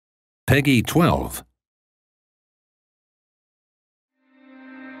Peggy 12.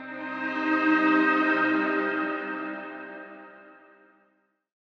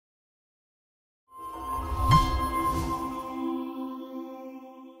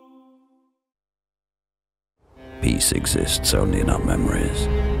 Peace exists only in our memories.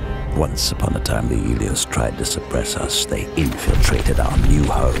 Once upon a time, the Helios tried to suppress us. They infiltrated our new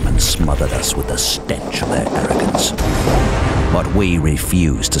home and smothered us with the stench of their arrogance. But we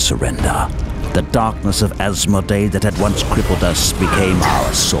refused to surrender. The darkness of Asmodian that had once crippled us became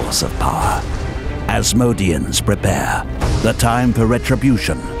our source of power. Asmodians, prepare. The time for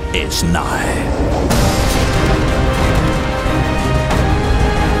retribution is nigh.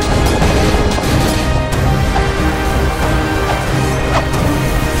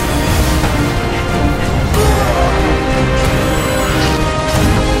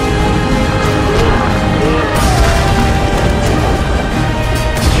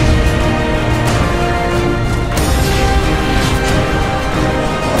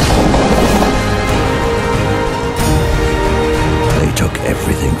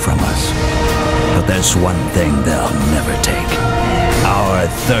 Everything from us. But there's one thing they'll never take. Our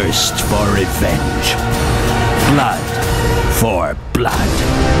thirst for revenge. Blood for blood.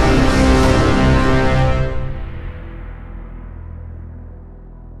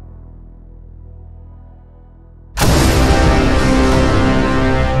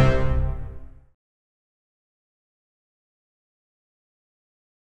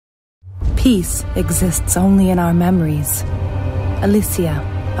 Peace exists only in our memories. Elysia,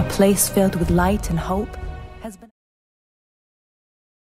 a place filled with light and hope,